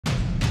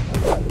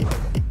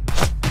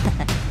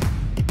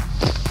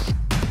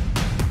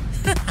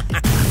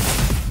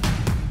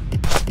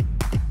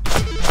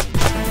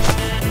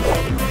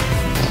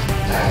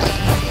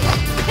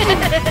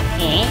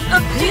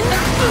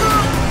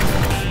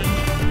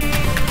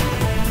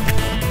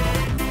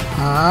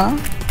Huh?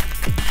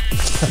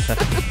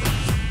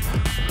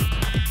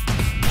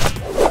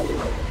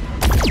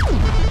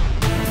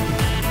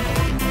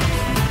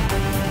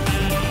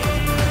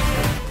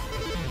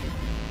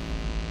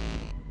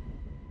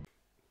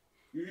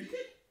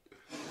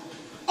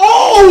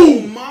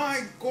 Oh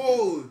my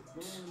god!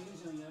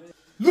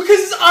 Look at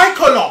his eye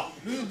colour!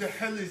 Who the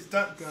hell is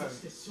that guy?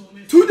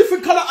 2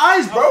 different colour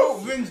eyes, bro!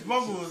 Rin's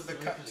brother was the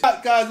captain.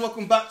 Right, guys,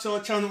 welcome back to our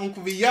channel,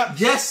 UnclesReact.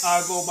 Yes!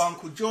 I go by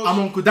Uncle George. I'm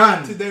Uncle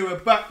Dan. Today we're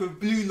back with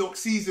Bluelock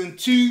Season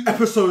 2.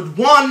 Episode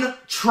 1,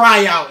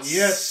 tryouts.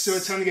 Yes, so we're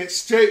trying to get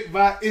straight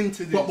back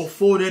into this. But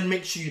before then,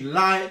 make sure you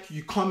like,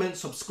 you comment,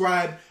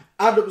 subscribe,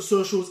 add up the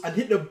socials, and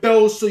hit the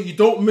bell so you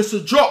don't miss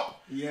a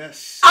drop.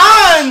 Yes.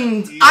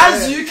 And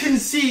as you can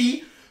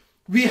see,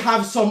 we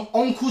have some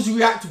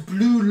UnclesReact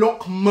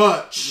Bluelock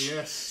merch.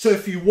 Yes. So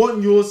if you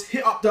want yours,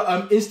 hit up the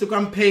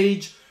Instagram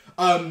page,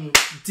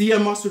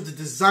 DM us with the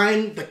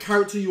design, the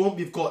character you want.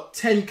 We've got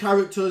 10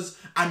 characters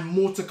and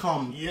more to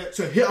come. Yep.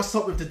 So hit us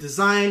up with the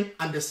design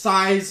and the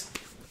size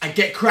and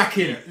get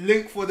cracking.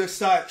 Link for the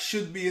site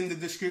should be in the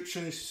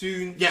description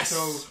soon. Yes.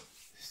 So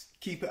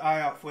keep an eye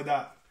out for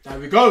that. There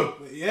we go.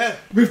 But yeah.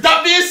 With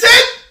that being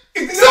said,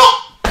 it's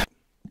up!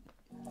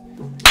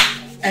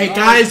 Hey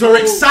guys, we're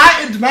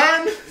excited,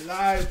 man.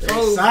 Live,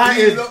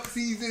 Excited. Bluelock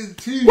Season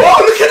 2.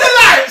 Whoa, look at the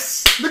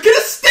lights! Look at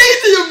the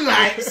stadium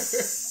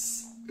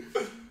lights!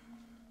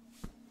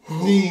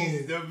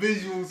 Jeez, the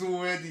visuals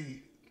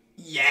already.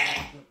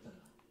 Yeah.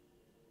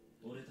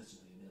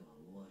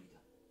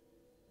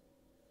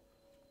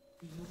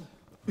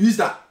 Who's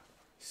that?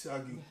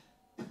 Saggy.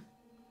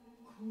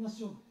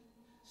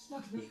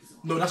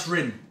 No, that's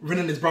Rin. Rin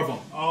and his brother.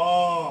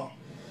 Oh.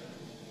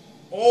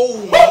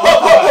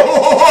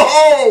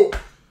 Oh.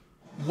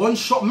 One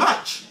shot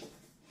match.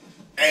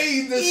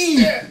 Hey, the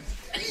step.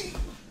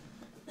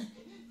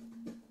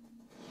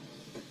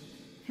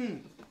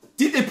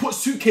 Did they put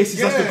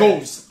suitcases as the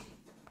goals?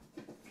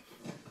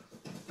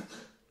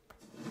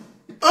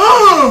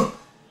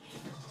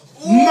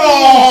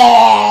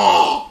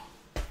 No!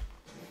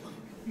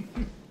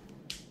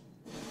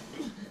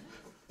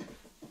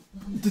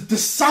 The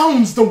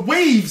sounds, the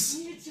waves.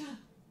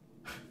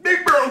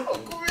 Big bro.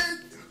 Uncle Rin.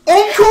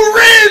 Uncle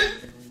Rin!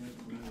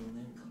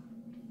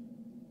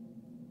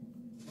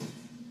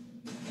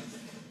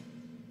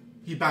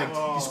 He bagged.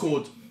 Oh. He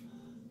scored.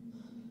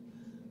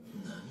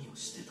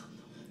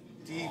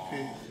 Deep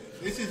in.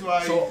 This is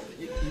why. So,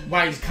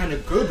 why he's kind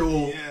of good,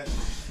 or Yeah.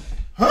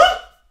 huh?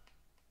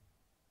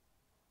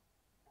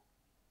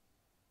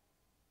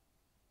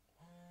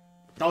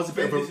 That was a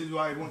bit of This a is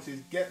why he wants to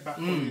get back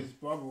on his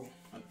brother.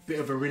 bit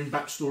of a Rin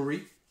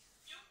backstory.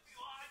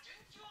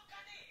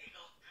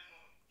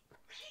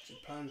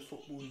 Japan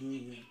football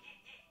league.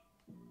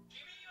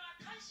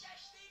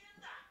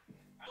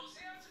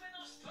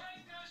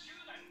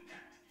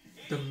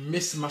 The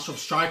mismatch of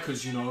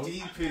strikers, you know.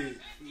 Deep in.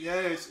 Yeah,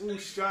 it's all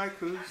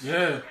strikers.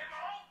 Yeah.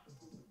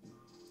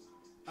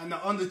 And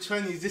the under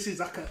 20s, this is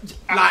like a Like,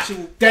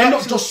 actual. they're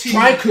not actual just team.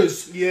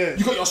 strikers. Yeah.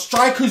 You got your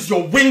strikers,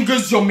 your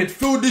wingers, your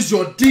midfielders,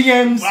 your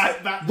DMs,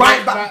 Right back,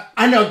 right back,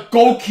 and a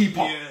goalkeeper.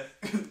 Yeah.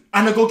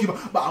 And a goalkeeper.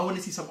 But I want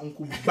to see some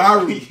Uncle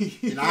Barry.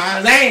 You know what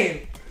I'm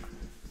saying?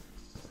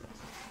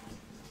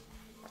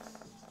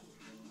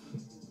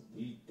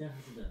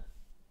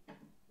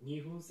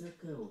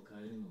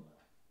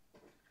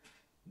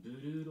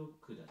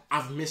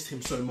 I've missed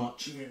him so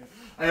much. Yeah.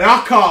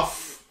 Lock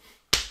off!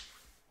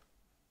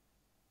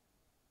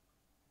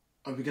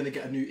 Are we going to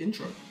get a new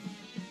intro?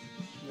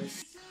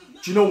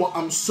 Do you know what?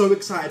 I'm so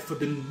excited for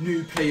the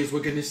new players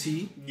we're going to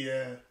see.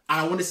 Yeah. And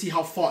I want to see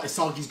how far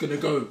Isagi's going to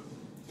go.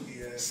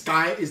 Yeah.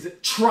 Sky is the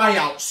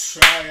tryouts.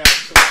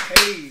 Tryouts.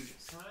 Okay.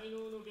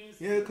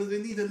 Yeah, because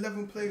they need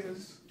 11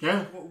 players.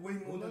 Yeah. What, way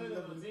more than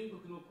 11.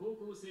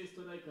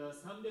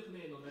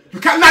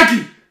 Look at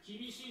Nagy!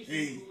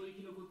 Hey.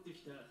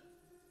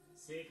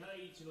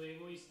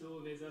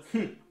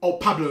 Oh,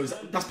 Pablo.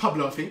 That's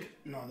Pablo, I think.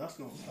 No, that's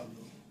not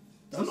Pablo.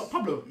 That's not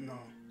Pablo. No.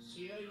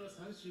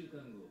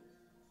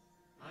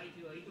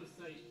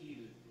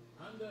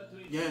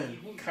 Yeah.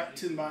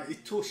 Captain by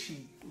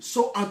Itoshi.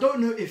 So I don't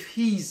know if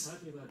he's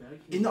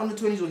in the under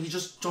 20s or he's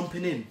just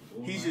jumping in.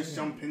 He's just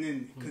jumping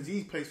in because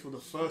he plays for the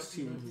first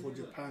team for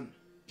Japan.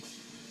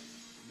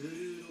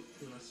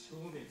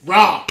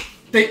 Rah!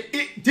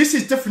 This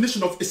is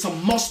definition of it's a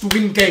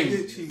must-win game.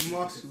 Literally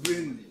must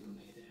win.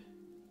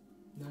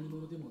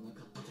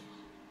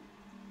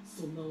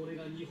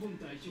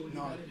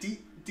 No,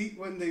 deep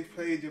when they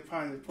play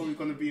Japan, it's probably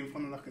going to be in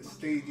front of like a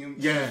stadium.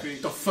 Yeah,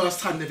 Big. the first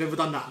time they've ever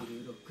done that.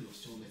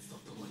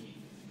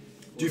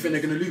 Do you think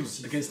they're going to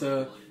lose against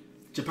the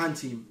Japan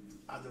team?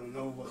 I don't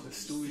know what the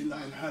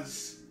storyline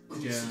has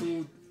Yeah.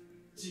 installed.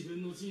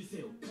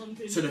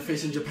 So they're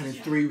facing Japan in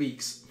 3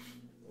 weeks.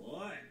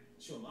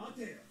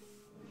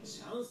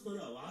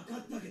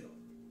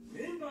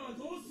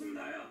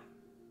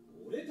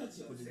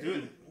 Was he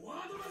doing it?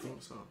 I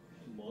think so.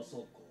 まさか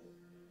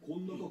こ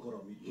の中から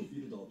ミッドフ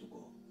ィルダーとか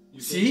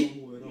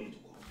See?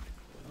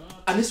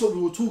 And this is what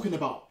we were talking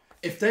about.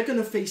 If they're going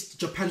to face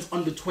Japan's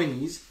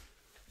under-20s,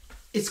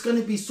 it's going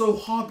to be so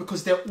hard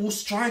because they're all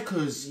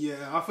strikers.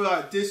 Yeah, I feel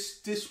like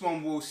this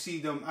one will see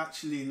them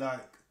actually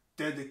like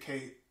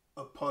dedicate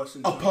a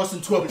person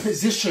to a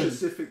position.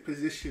 Specific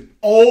position.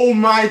 Oh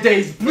my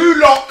days.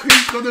 Bluelock!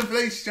 Who's going to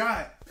play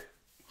strike?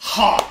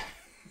 Ha!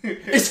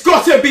 It's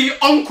got to be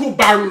Uncle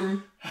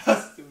Baru.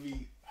 Has to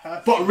be.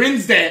 But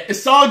Rin's there.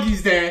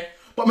 Isagi's there.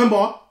 But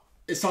remember,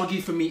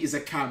 Isagi for me is a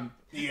cam.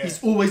 Yeah.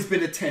 He's always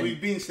been a 10. We've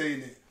been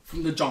saying it.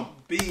 From the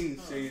jump. Been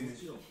saying it.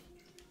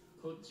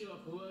 こっちは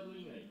フォワード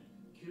以外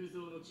急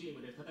増のチー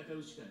ムで戦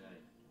うしかない。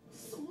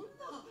そんな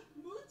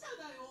無茶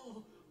だ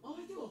よ。相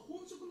手は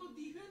本職の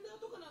ディフェンダー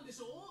とかなんで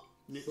しょ。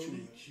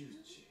 Literally.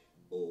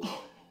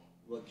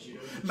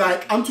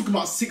 Like, I'm talking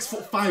about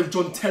 6'5"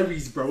 John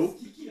Terry's, bro.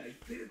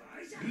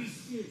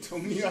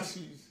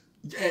 Tomiyasu's.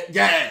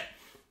 Yeah.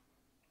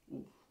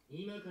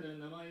 今から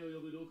名前を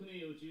呼ぶ6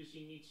名を中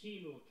心に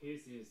チームを形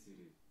成す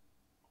る。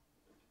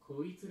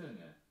こいつらが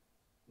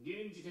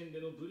現時点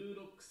でのブルー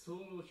ロック総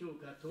合評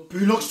価トップ。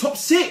 Bluelock's top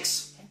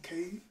 6.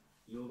 Okay.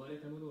 呼ばれ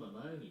た者は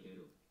前に出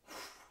ろ。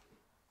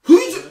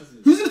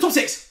 Who's in the top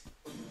 6?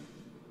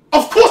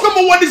 Of course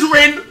number 1 is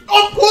Rin.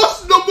 Of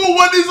course number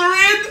 1 is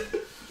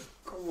Rin.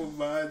 Come on,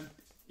 man.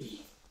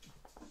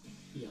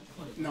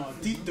 No,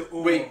 deep the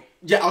aura. Wait,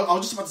 yeah, I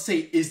was just about to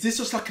say, is this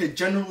just like a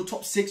general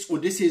top 6 or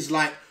this is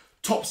like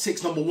top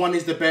 6, number 1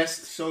 is the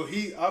best? So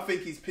I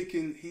think he's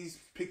picking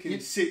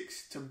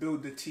 6 to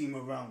build the team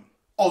around.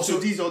 Oh, So so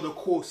these are the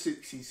core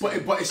 6 he's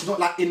saying. but it's not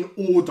like in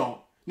order.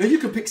 No, you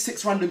can pick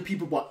 6 random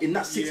people, but in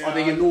that 6, are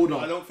they in order?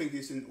 I don't think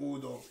it's in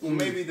order. Or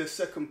maybe the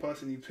second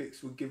person he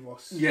picks will give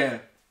us. Yeah.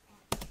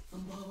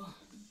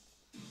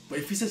 But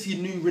if he says he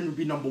knew Rin would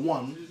be number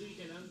 1. 続い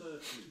てナンバー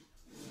2、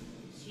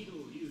指導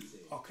流星。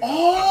 Okay.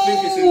 Oh!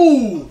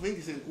 I think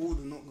it's in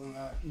order, not gonna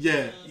lie.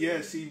 Yeah.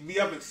 Yeah, see,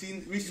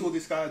 we saw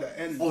this guy at the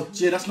end. Oh,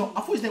 yeah, that's not.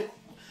 I thought his name.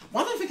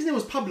 Why don't I think his name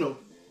was Pablo?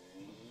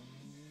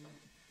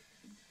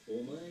 お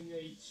前が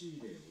1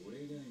位で俺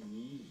が2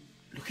位。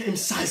 Look at him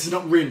sizing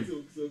up Rin.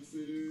 続々す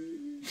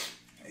る。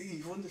 Hey,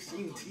 you're on the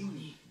same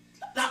team.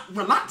 That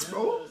relax, ナ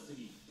ンバ bro. ー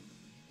3、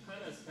カ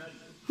ラスタリ。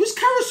 Who's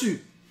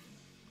Karasu?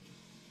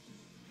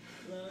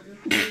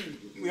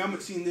 We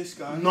haven't seen this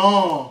guy.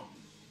 No.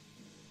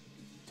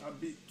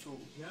 Tabito.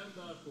 ナン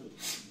バー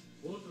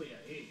4、元谷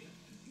栄也。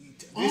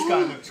 This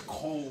guy looks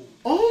cold.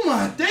 Oh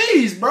my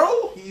days,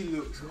 bro. He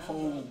looks ナンバー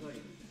cold. 5、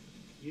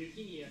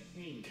雪宮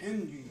健也。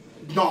 Can you?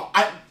 No,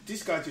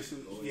 This guy just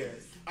looks, yeah.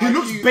 he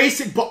looks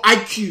basic, but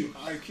IQ.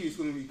 IQ is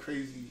gonna be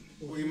crazy.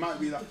 Or he might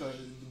be like a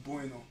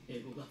bueno.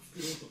 エゴが作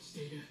ろうとして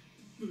いる。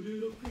ブル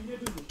ーロック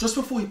11。 Just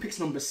before he picks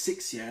number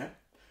 6, yeah,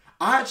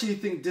 I actually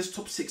think this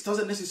top 6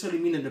 doesn't necessarily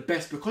mean they're the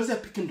best because they're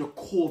picking the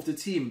core of the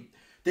team.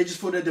 They just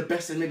thought they're the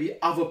best in maybe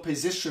other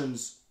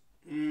positions.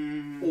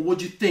 Or what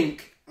do you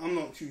think? I'm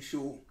not too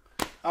sure.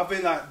 I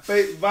think like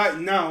right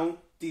now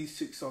these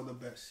 6 are the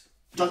best.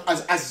 Just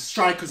as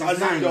strikers, as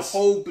As in the nines,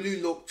 whole Blue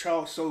Lock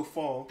trial so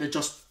far, they're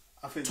just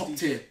I think top these,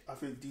 tier. I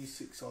think these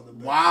 6 are the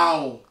best.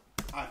 Wow.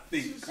 I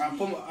think.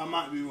 I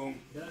might be wrong.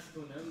 ラス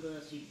トナンバ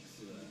ー6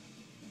は。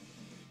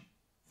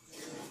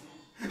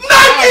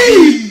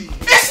 Nagi!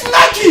 It's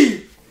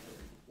Nagi!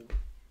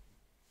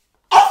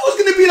 I thought it was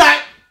gonna be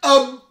like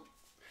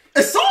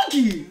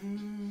Isagi.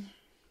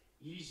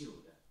 以上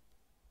だ。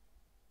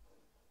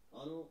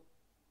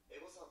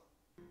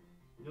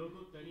残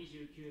った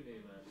29名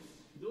は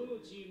どの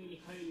チーム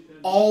に入るか。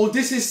 Oh,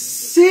 this is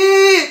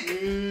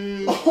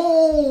sick!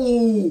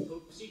 Oh! トッ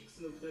プ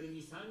6の2人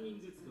に3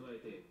人ずつ加え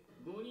て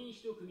5人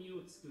1組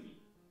を作り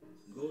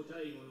5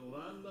対5の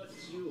ワンマッ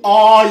チを。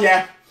 Oh,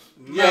 yeah.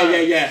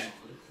 Yeah.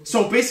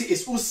 So basically,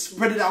 it's all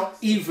spread it out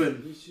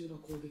even. 優秀な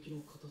攻撃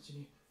の形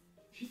に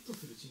フィット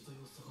する人材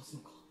を探す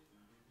のか。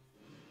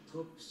ト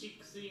ップ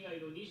6以外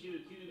の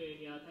29名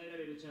に与えら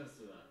れるチャン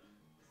スは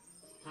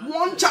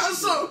One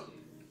chance!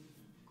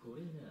 こ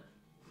れが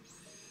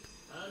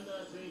アンダ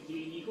ー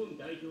20日本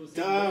代表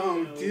戦。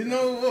 Damn, do you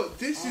know what?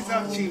 This is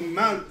actually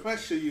man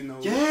pressure, you know.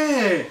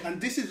 Yeah. And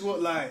this is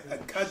what like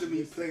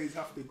academy players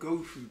have to go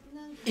through.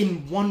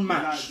 In one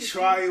Like match.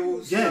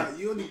 trials. Yeah. Like,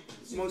 you only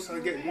most of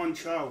the get one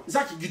trial.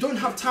 Exactly. You don't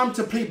have time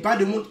to play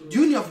bad in one.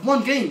 You only have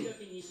one game.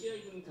 2試合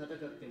分戦っ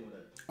てもら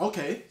う。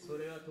 Okay. そ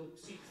れはトップ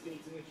6に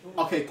次ぐ評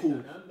価 Okay, cool.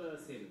 ナンバー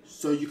7。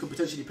 So you could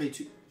potentially play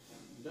 2.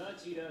 バ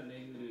チラ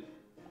めぐる。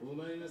お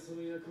前がそ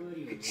の役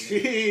割を担う。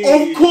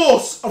 Of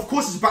course! Of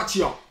course it's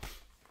Bachia.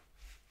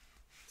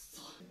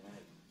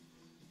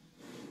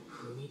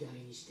 踏み台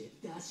にして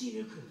出し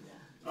抜くんだ。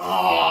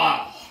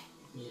 Ah.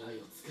 未来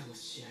をつかむ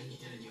試合に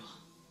出るには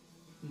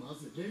ま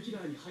ずレギュ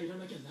ラーに入ら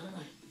なきゃならな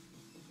い。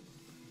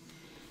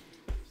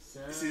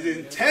 This is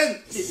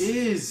intense.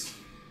 It is.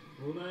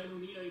 お前の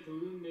未来と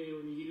運命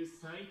を握る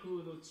最高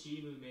のチ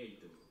ームメイ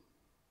ト。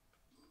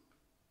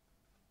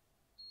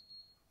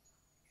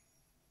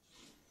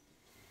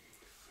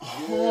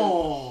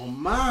Oh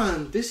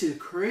man, this is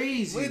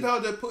crazy. Weird how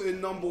they're putting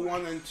number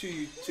 1 and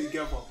 2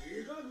 together.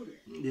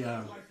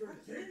 Yeah.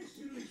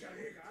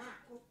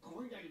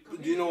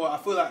 But do you know what? I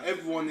feel like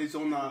everyone is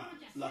on a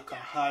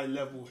high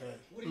level here.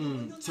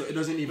 So it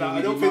doesn't even. Like, I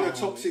really don't think matter.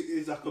 the top 6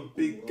 is like a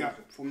big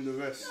gap from the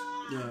rest.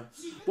 Yeah.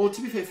 Well,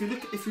 to be fair, if you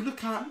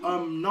look at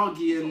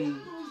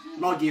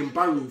Nagi and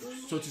Baru,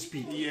 so to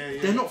speak, Yeah.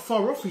 they're not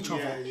far off each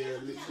other. Yeah,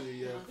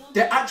 literally, yeah.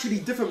 They're actually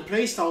different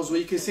play styles where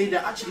you can say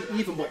they're actually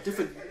even, but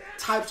different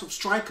types of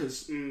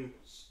strikers. 元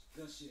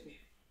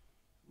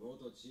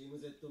チーム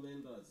Z メ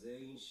ンバー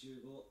全員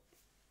集合っ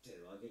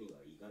てわけには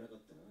いかなか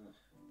ったな。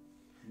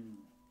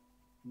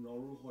なる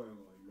はやが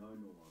いない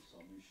のが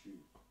寂し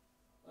い。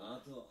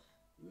あと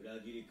裏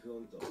切りクオ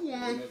ンと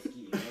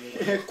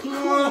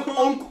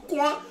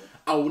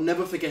I will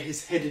never forget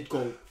his headed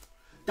goal.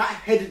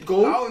 That headed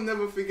goal. I'll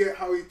never forget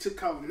how he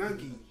took out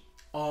Nagi.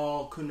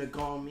 Oh,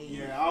 Kunagami.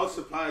 Yeah, I was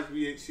surprised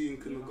we ain't seen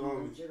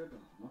Kunagami.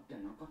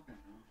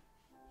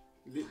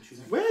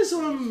 Literally. Where's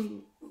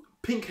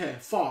pink hair?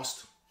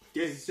 Fast.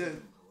 Yeah, he's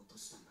there.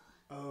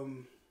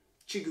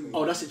 Chiguri.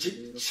 Oh, that's it.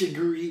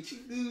 Chiguri.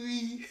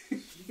 Chiguri.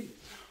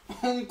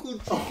 Uncle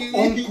Chiguri.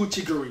 Uncle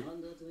Chiguri. ア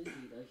ンダー20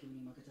代表に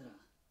負けたら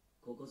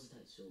ここ自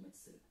体消滅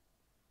する。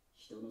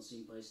人の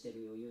心配して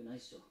る余裕ないっ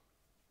しょ。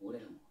俺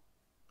らも。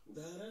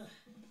だな。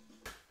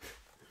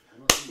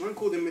 Man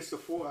called him Mr.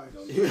 Four Eyes.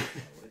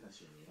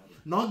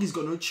 Nagi's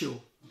got no chill. よ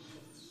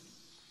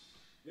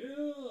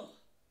う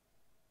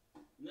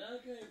仲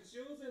良くし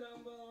ようぜナ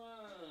ンバーワ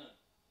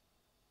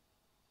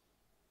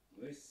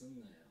ン。無視すん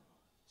なよ。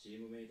チ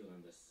ームメイトな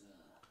んだしさ。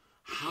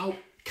 How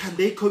can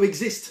they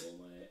coexist? お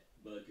前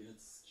爆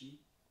発好き？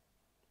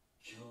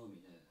興味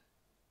ね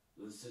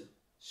え。うせろ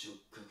触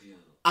覚野郎。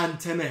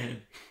 Antenna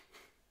head.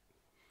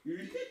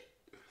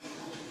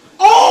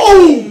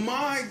 Oh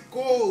my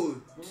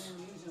god!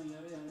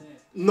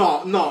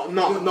 No. No.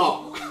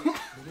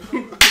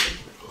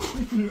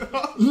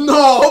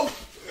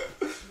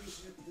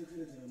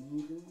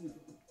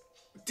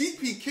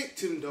 DP kicked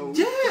him though.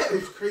 Yeah. It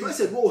was crazy. I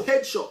said, whoa,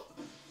 headshot.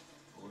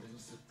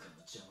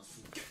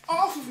 Get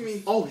off of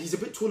me. Oh, he's a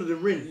bit taller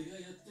than Rin.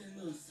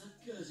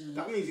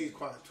 That means he's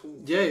quite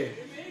tall. Yeah.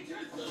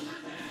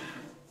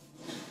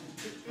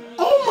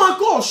 Oh my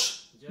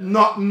gosh.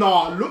 No.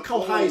 Look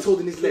how high he's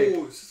holding his leg.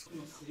 Pause.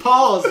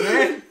 Pause,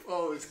 man.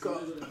 Oh, it's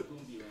got.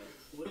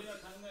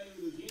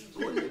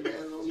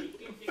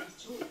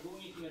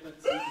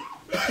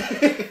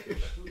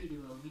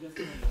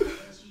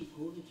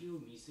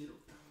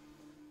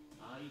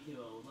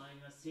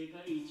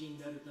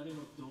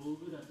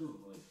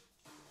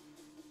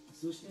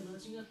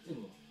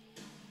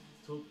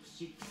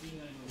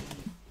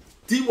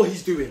 See what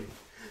he's doing.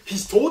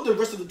 He's told the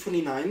rest of the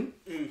 29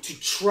 to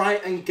try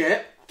and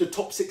get the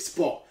top 6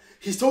 spot.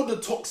 He's told the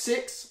top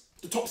six,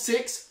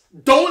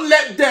 don't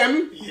let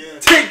them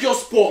take your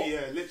spot.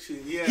 Yeah,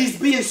 literally, yeah. He's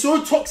being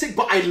so toxic,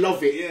 but I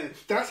love it. Yeah,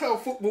 that's how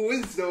football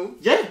is though.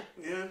 Yeah.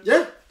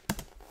 Yeah.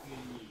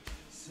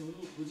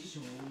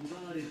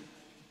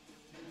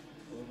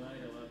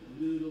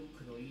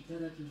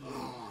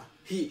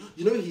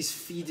 He's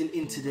feeding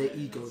into their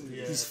ego.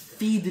 Yeah. He's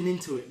feeding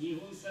into it.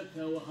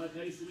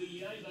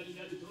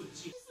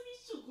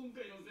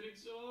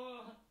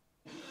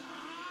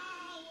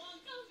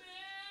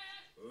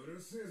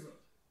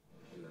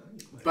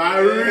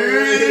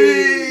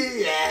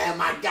 Barry! Yeah,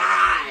 my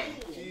guy!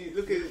 Gee,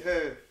 look at his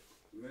hair.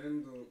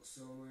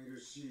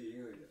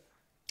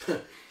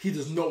 He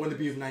does not want to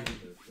be with Nagi.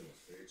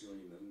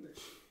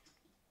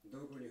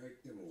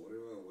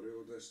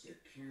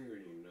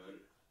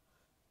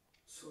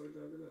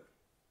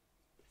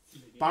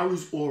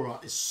 Baru's aura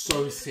is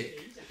so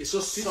thick. It's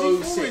just Did so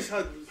he sick. always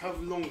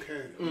have long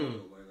hair?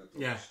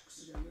 Yeah.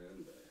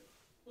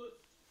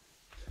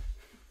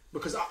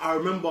 Because I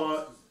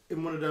remember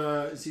in one of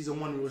the season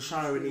 1 we were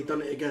showering, he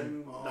done it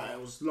again. Like, it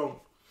was long.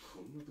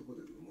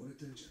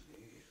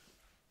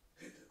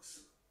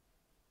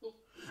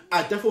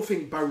 I definitely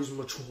think Baru's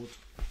matured.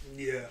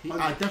 Yeah.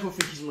 I definitely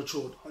think he's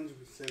matured.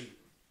 100%.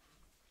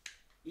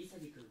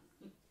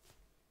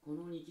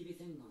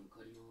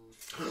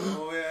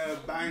 Oh yeah,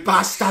 bang.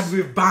 Bastard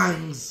with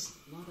bangs.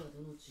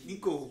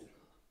 Nico.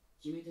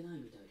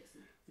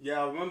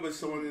 Yeah, I remember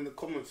someone in the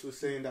comments was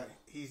saying that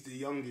he's the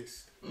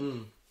youngest.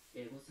 Mm.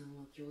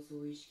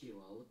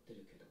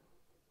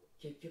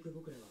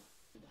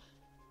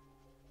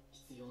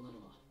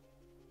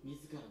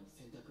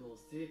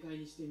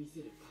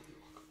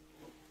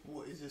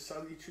 What is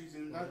Asagi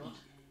choosing Nagi?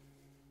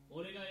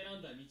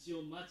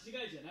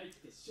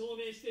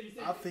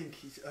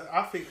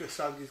 I think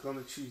Asagi's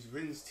gonna choose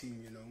Rin's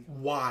team, you know.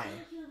 Why?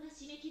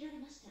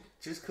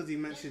 Just because he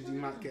mentioned he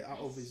might get out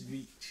of his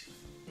reach.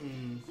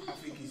 I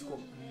think he's got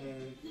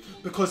more.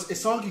 Because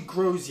Isagi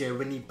grows here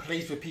when he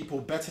plays with people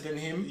better than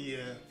him.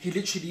 Yeah. He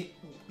literally,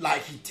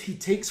 like, he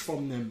takes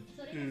from them.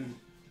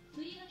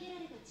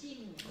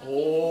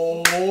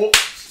 Oh.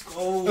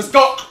 Let's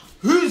go.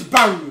 Who's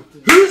Baru?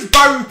 Who's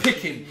Baru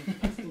picking?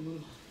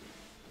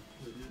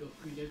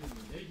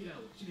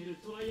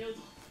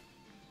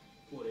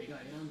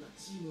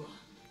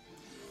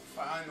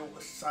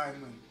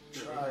 assignment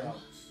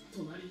tryouts.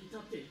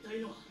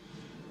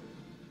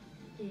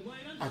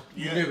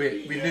 We knew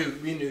it.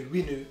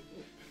 We knew.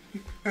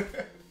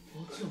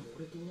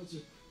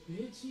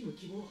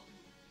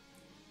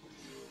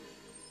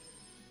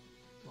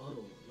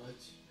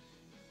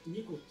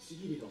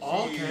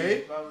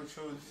 Okay. Barrow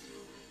chose.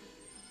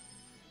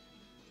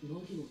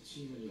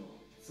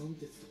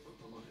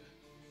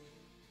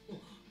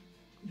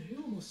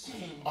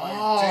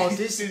 Oh,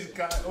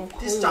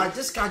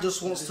 this guy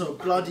just wants to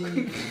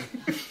bloody.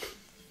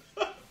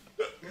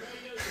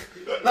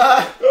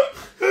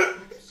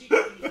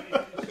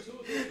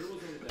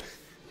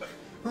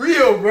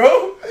 Real,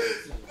 bro.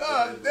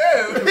 God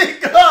damn.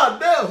 God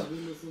damn.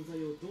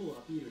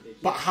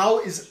 But how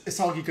is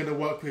Isagi gonna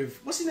work with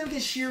what's his name again?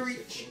 Shuri?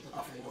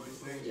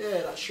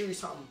 Yeah, that Shuri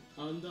something.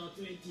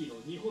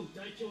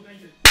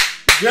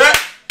 Yeah,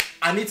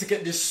 I need to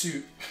get this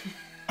suit.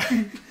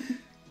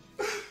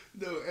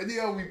 No,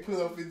 anyhow we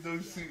pull up in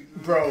those suits,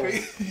 bro.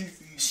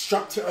 Crazy.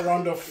 Strapped it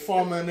around the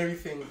farmer and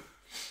everything.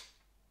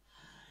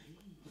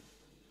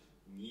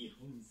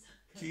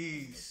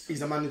 Jeez. He's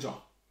the manager.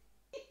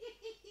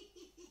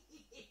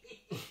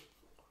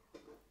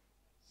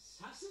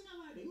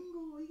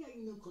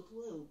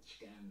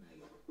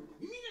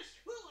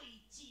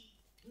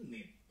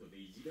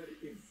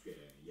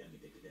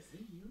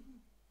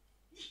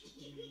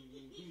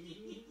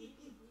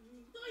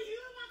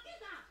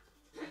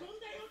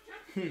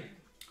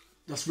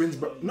 That's Rin's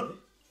bro. No,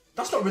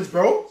 that's not Rin's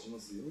bro.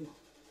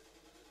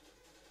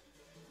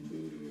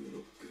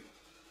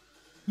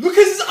 Look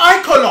at his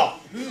eye color.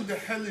 Who the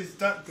hell is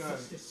that guy?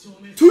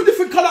 2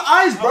 different color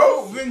eyes, I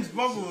bro. thought Rin's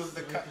brother was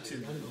the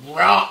captain.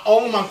 Wow.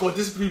 Oh my god,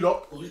 this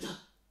Bluelock.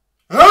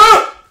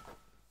 Huh?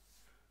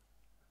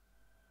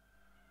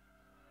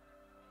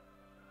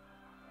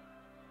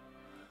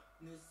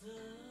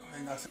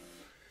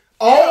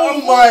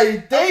 Oh my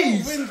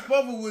days! Rin's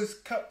brother was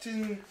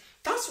captain.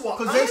 That's what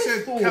Because I they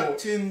said thought.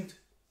 captained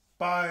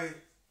by,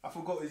 I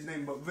forgot his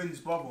name, but Rin's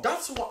brother.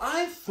 That's what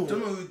I thought. I don't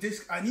know who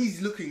this, and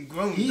he's looking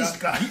grown. He's,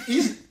 that guy.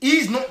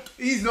 he's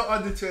not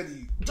under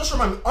 20. Just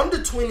remember, under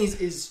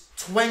 20s is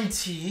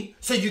 20,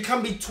 so you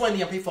can be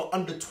 20 and pay for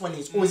under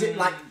 20s, or is it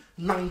like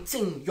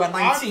 19? You are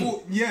 19. I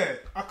thought, yeah,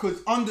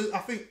 because I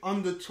think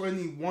under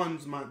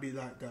 21s might be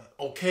like that.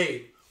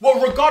 Okay. Well,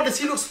 regardless,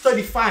 he looks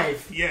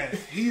 35. Yeah,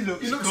 he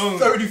looks grown.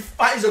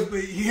 35.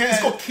 Yeah.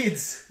 He's got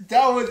kids.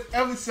 That was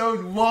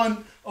episode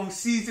 1 of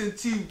season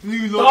 2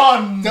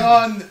 Bluelock.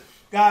 Done.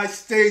 Guys,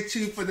 stay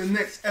tuned for the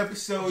next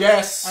episode.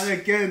 Yes. And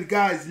again,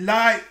 guys,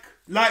 like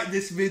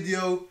this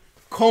video,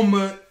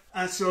 comment,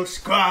 and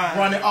subscribe.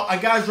 Run it up.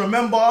 And guys,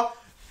 remember,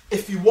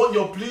 if you want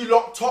your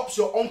Bluelock tops,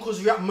 your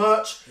UnclesReact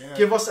merch,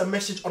 give us a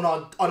message on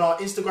our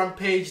Instagram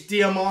page,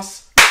 DM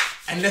us,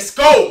 and let's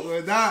go.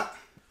 With that,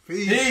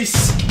 peace.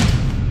 Peace.